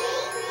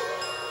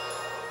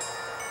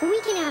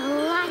 We can have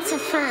lots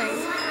of fun.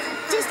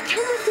 Just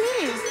come with me.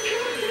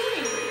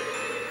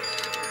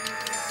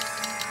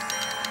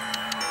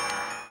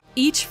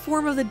 Each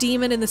form of the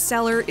demon in the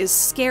cellar is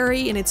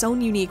scary in its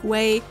own unique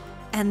way,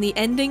 and the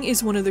ending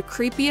is one of the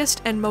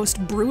creepiest and most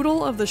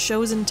brutal of the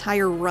show's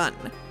entire run.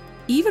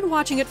 Even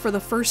watching it for the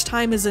first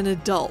time as an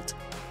adult,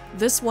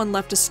 this one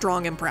left a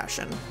strong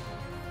impression.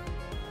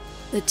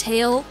 The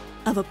Tale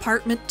of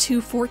Apartment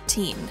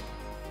 214.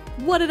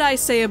 What did I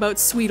say about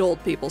sweet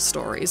old people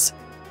stories?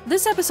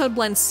 This episode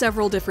blends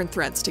several different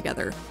threads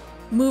together.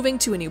 Moving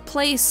to a new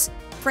place,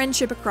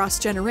 friendship across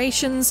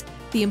generations,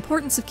 the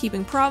importance of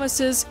keeping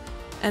promises,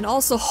 and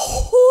also,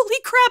 holy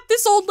crap,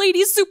 this old lady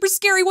is super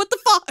scary, what the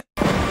fuck?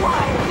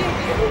 Why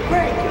did you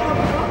break your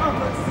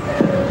promises?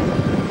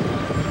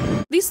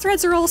 These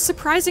threads are all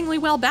surprisingly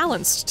well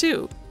balanced,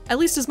 too. At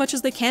least as much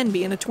as they can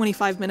be in a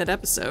 25-minute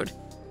episode.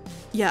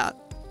 Yeah,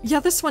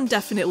 this one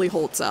definitely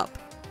holds up.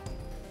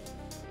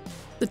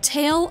 The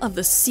Tale of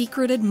the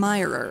Secret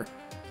Admirer.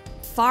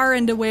 Far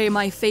and away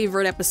my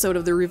favorite episode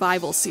of the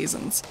revival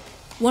seasons.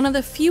 One of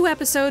the few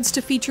episodes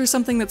to feature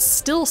something that's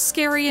still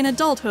scary in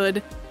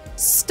adulthood,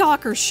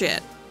 stalker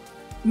shit.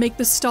 Make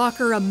the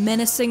stalker a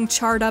menacing,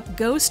 charred-up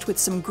ghost with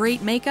some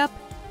great makeup,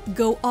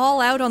 go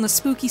all out on the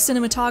spooky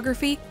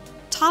cinematography,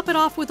 top it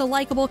off with a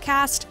likable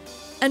cast,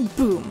 and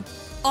boom,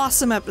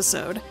 awesome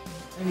episode.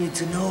 I need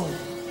to know,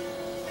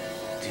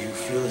 do you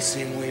feel the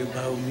same way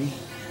about me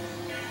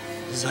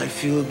as I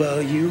feel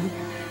about you?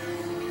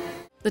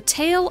 The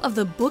Tale of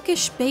the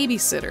Bookish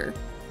Babysitter.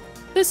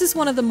 This is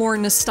one of the more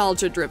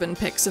nostalgia-driven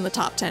picks in the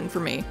top 10 for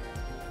me.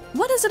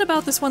 What is it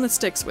about this one that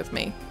sticks with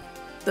me?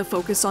 the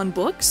focus on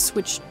books,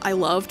 which I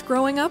loved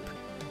growing up?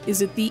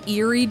 Is it the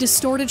eerie,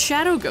 distorted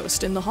shadow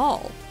ghost in the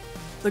hall?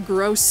 The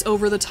gross,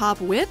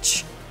 over-the-top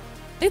witch?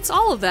 It's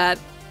all of that.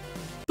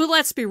 But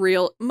let's be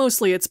real,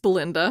 mostly it's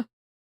Belinda.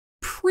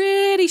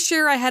 Pretty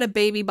sure I had a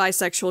baby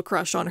bisexual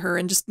crush on her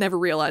and just never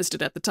realized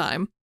it at the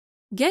time.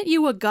 Get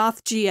you a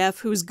goth GF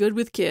who's good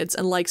with kids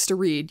and likes to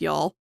read,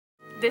 y'all.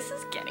 This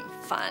is getting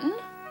fun.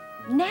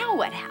 Now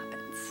what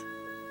happens?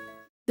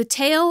 The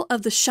Tale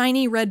of the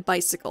Shiny Red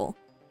Bicycle.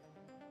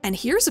 And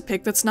here's a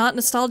pick that's not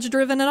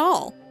nostalgia-driven at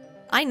all.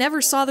 I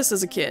never saw this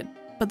as a kid,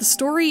 but the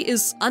story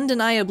is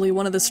undeniably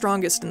one of the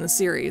strongest in the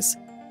series.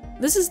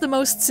 This is the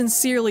most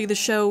sincerely the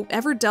show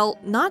ever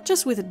dealt not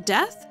just with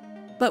death,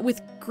 but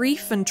with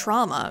grief and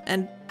trauma,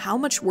 and how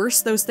much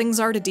worse those things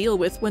are to deal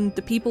with when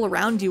the people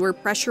around you are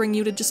pressuring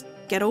you to just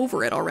get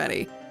over it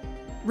already.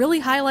 Really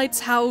highlights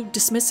how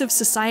dismissive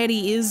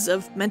society is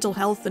of mental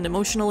health and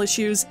emotional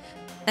issues,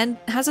 and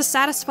has a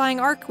satisfying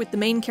arc with the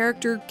main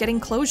character getting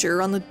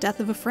closure on the death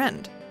of a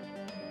friend.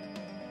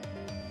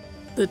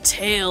 The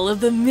Tale of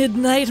the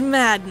Midnight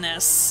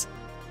Madness.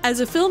 As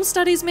a film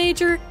studies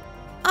major,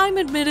 I'm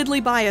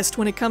admittedly biased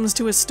when it comes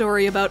to a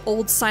story about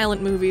old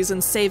silent movies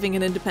and saving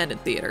an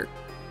independent theater.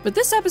 But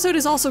this episode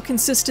is also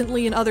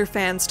consistently in other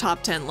fans'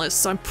 top 10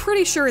 lists, so I'm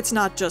pretty sure it's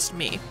not just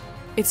me.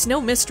 It's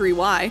no mystery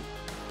why.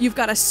 You've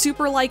got a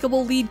super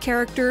likable lead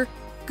character,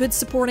 good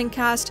supporting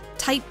cast,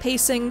 tight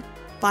pacing,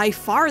 by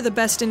far the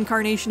best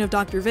incarnation of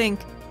Dr. Vink,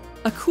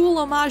 a cool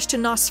homage to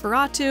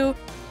Nosferatu,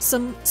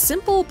 some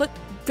simple but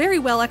very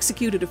well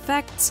executed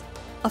effects,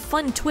 a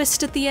fun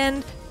twist at the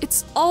end.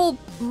 It's all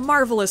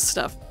marvelous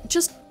stuff.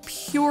 Just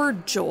pure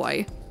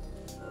joy.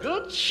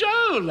 Good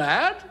show,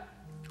 lad.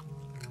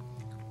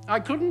 I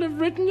couldn't have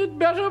written it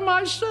better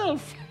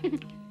myself.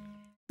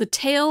 The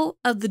Tale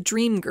of the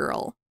Dream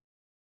Girl.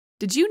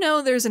 Did you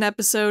know there's an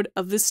episode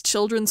of this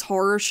children's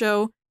horror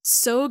show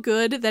so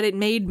good that it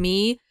made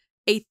me,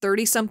 a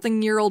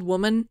 30-something-year-old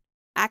woman,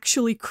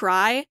 actually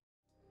cry?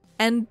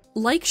 And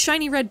like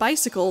Shiny Red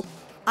Bicycle,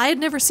 I had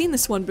never seen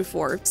this one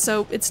before,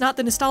 so it's not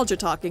the nostalgia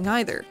talking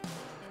either.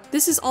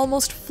 This is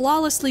almost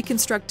flawlessly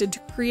constructed to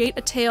create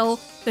a tale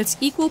that's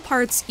equal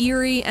parts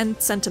eerie and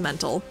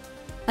sentimental.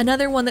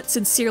 Another one that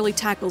sincerely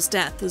tackles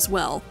death as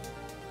well.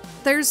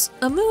 There's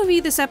a movie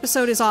this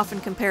episode is often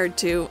compared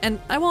to, and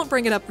I won't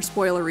bring it up for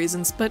spoiler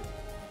reasons, but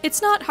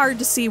it's not hard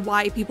to see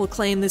why people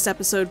claim this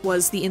episode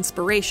was the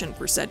inspiration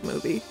for said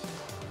movie.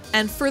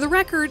 And for the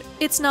record,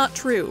 it's not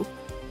true.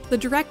 The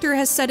director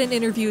has said in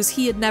interviews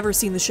he had never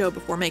seen the show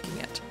before making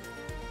it.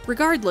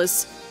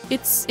 Regardless,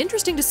 it's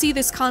interesting to see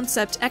this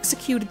concept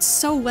executed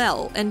so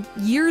well, and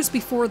years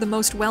before the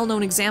most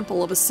well-known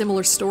example of a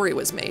similar story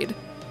was made.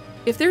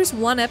 If there's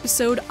one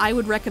episode I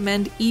would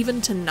recommend even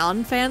to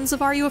non-fans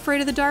of Are You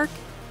Afraid of the Dark,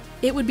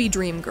 it would be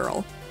Dream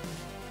Girl.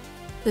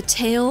 The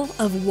Tale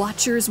of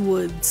Watcher's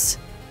Woods.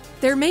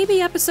 There may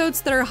be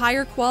episodes that are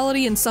higher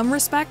quality in some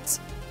respects,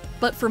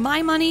 but for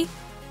my money,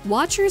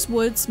 Watcher's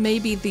Woods may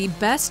be the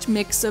best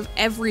mix of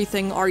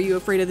everything Are You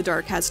Afraid of the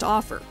Dark has to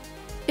offer.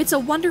 It's a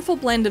wonderful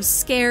blend of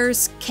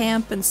scares,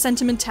 camp, and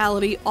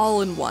sentimentality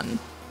all in one.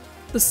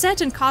 The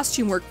set and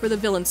costume work for the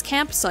villain's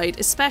campsite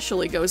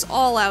especially goes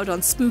all out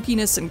on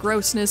spookiness and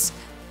grossness,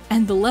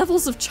 and the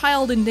levels of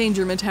child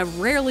endangerment have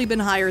rarely been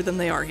higher than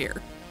they are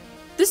here.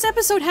 This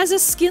episode has a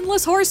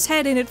skinless horse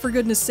head in it, for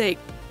goodness sake,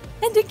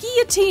 and a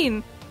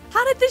guillotine!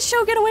 How did this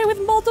show get away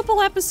with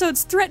multiple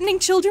episodes threatening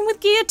children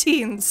with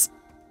guillotines?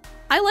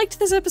 I liked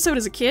this episode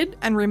as a kid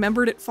and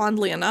remembered it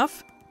fondly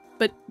enough,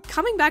 but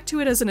coming back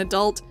to it as an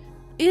adult,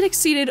 it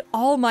exceeded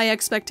all my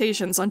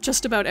expectations on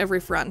just about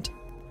every front.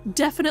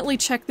 Definitely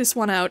check this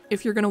one out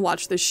if you're gonna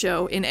watch this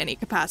show in any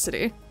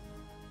capacity.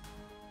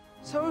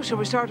 So, shall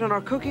we start on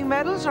our cooking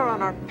medals or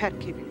on our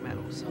pet-keeping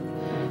medals?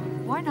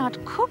 Why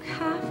not cook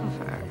half of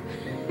her?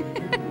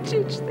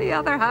 Teach the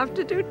other half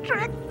to do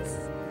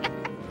tricks.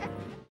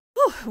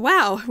 Whew,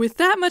 wow, with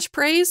that much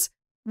praise,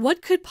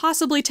 what could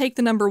possibly take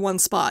the #1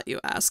 spot, you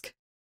ask?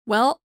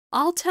 Well,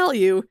 I'll tell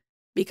you,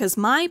 because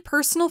my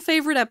personal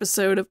favorite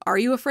episode of Are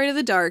You Afraid of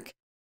the Dark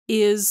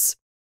is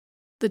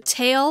The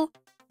Tale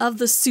of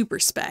the Super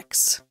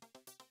Specs.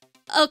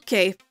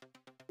 Okay,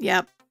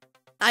 yep,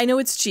 I know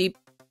it's cheap,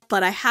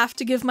 but I have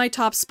to give my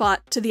top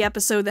spot to the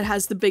episode that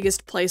has the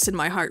biggest place in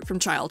my heart from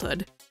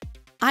childhood.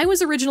 I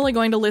was originally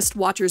going to list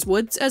Watcher's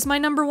Woods as my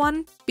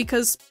 #1,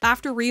 because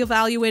after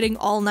reevaluating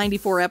all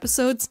 94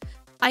 episodes,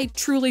 I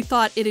truly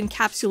thought it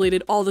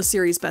encapsulated all the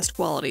series' best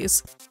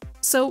qualities.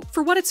 So,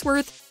 for what it's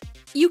worth,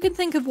 you can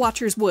think of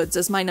Watcher's Woods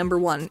as my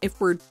 #1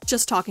 if we're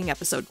just talking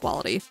episode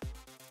quality.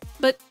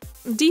 But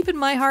deep in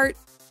my heart,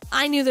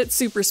 I knew that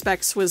Super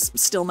Specs was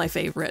still my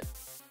favorite.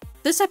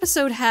 This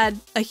episode had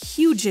a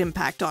huge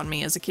impact on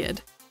me as a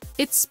kid.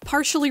 It's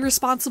partially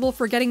responsible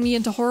for getting me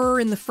into horror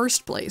in the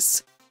first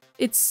place.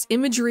 Its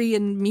imagery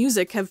and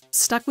music have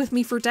stuck with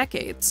me for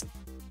decades.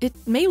 It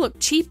may look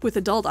cheap with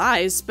adult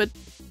eyes, but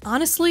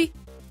honestly,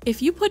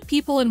 if you put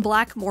people in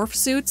black morph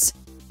suits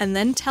and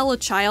then tell a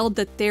child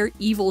that they're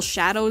evil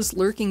shadows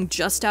lurking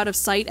just out of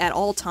sight at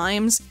all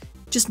times,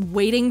 just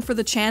waiting for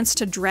the chance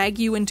to drag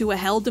you into a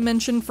hell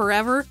dimension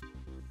forever.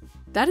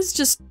 That is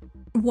just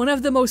one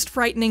of the most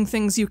frightening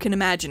things you can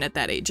imagine at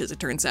that age, as it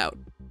turns out.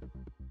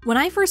 When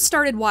I first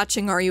started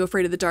watching Are You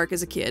Afraid of the Dark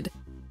as a kid,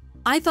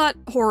 I thought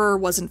horror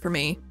wasn't for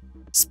me,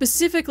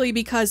 specifically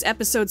because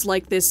episodes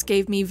like this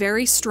gave me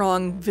very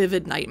strong,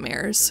 vivid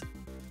nightmares.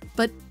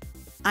 But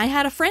I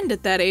had a friend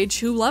at that age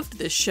who loved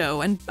this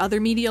show and other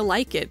media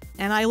like it,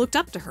 and I looked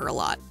up to her a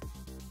lot.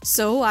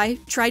 So I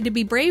tried to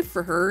be brave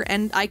for her,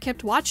 and I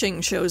kept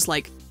watching shows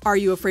like Are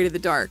You Afraid of the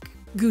Dark,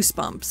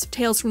 Goosebumps,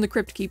 Tales from the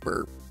Crypt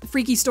Keeper,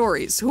 Freaky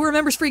Stories. Who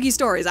remembers Freaky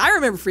Stories? I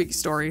remember Freaky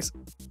Stories.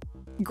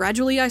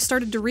 Gradually, I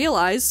started to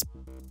realize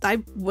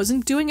I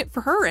wasn't doing it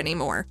for her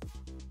anymore.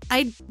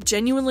 I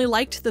genuinely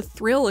liked the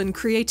thrill and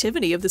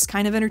creativity of this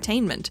kind of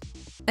entertainment.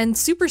 And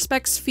Super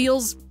Specs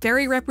feels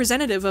very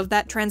representative of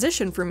that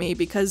transition for me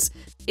because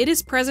it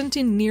is present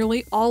in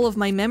nearly all of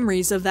my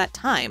memories of that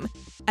time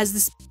as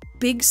this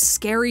big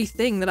scary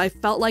thing that I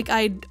felt like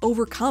I'd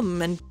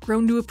overcome and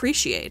grown to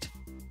appreciate.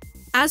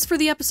 As for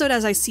the episode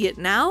as I see it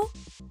now,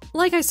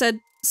 like I said,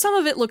 some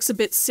of it looks a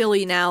bit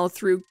silly now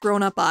through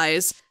grown-up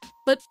eyes,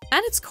 but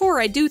at its core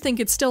I do think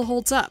it still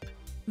holds up.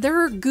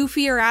 There are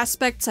goofier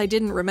aspects I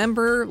didn't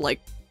remember,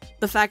 like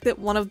the fact that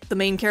one of the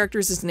main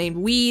characters is named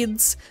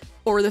Weeds,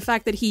 or the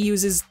fact that he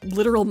uses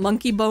literal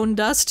monkey bone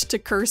dust to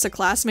curse a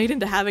classmate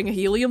into having a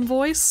helium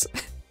voice.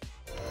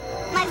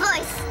 My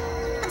voice!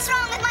 What's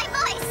wrong with my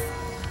voice?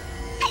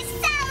 I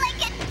sound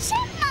like a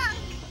chipmunk!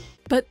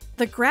 But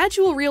the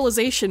gradual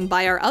realization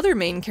by our other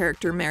main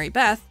character, Mary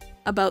Beth,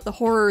 about the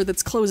horror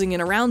that's closing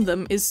in around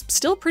them is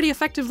still pretty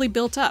effectively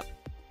built up.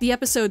 The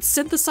episode's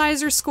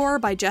synthesizer score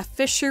by Jeff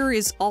Fisher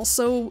is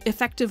also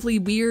effectively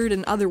weird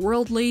and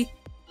otherworldly.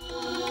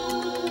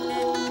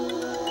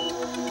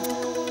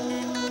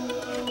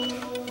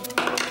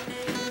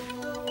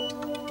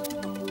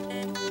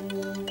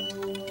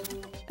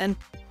 And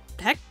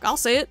heck, I'll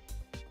say it,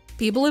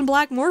 people in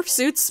black morph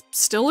suits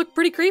still look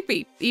pretty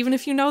creepy, even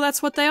if you know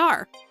that's what they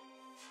are.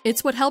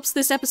 It's what helps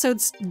this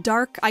episode's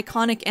dark,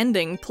 iconic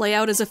ending play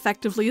out as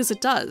effectively as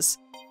it does.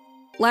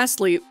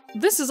 Lastly,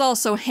 this is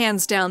also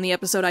hands down the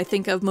episode I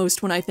think of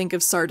most when I think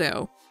of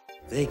Sardo.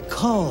 They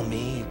call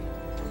me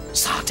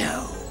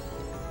Sardo.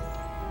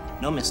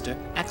 No, mister.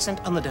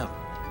 Accent on the dough.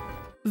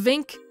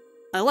 Vink,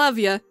 I love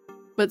ya,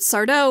 but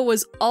Sardo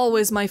was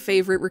always my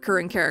favorite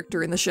recurring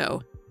character in the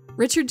show.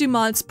 Richard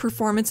Dumont's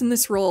performance in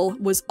this role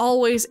was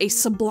always a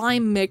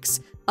sublime mix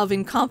of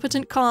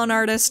incompetent con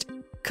artist,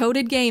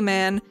 coded gay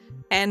man,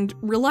 and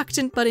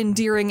reluctant but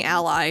endearing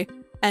ally,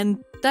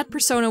 and that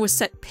persona was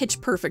set pitch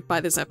perfect by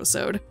this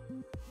episode.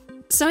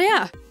 So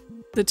yeah,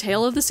 the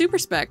Tale of the Super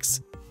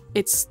Specs.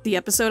 It's the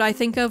episode I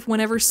think of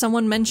whenever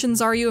someone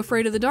mentions Are You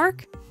Afraid of the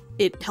Dark?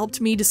 It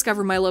helped me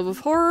discover my love of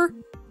horror,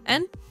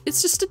 and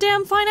it's just a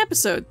damn fine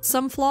episode,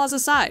 some flaws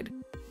aside.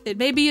 It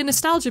may be a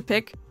nostalgia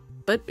pick,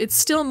 but it's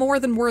still more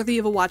than worthy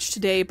of a watch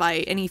today by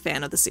any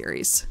fan of the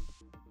series.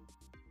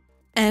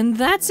 And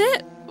that's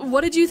it!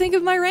 What did you think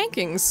of my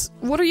rankings?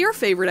 What are your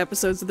favorite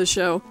episodes of the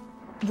show?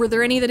 Were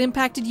there any that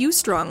impacted you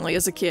strongly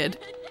as a kid?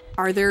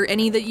 Are there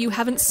any that you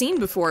haven't seen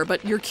before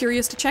but you're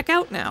curious to check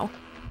out now?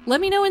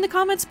 Let me know in the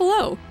comments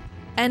below.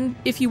 And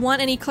if you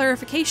want any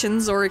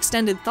clarifications or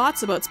extended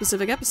thoughts about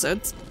specific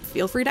episodes,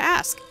 feel free to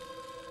ask.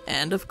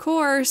 And of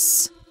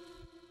course...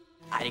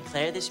 I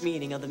declare this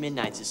meeting of the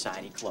Midnight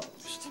Society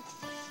closed.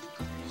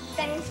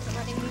 Thanks for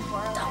letting me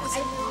borrow that. Was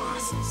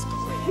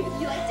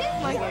awesome. You liked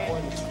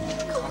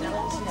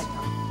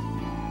it?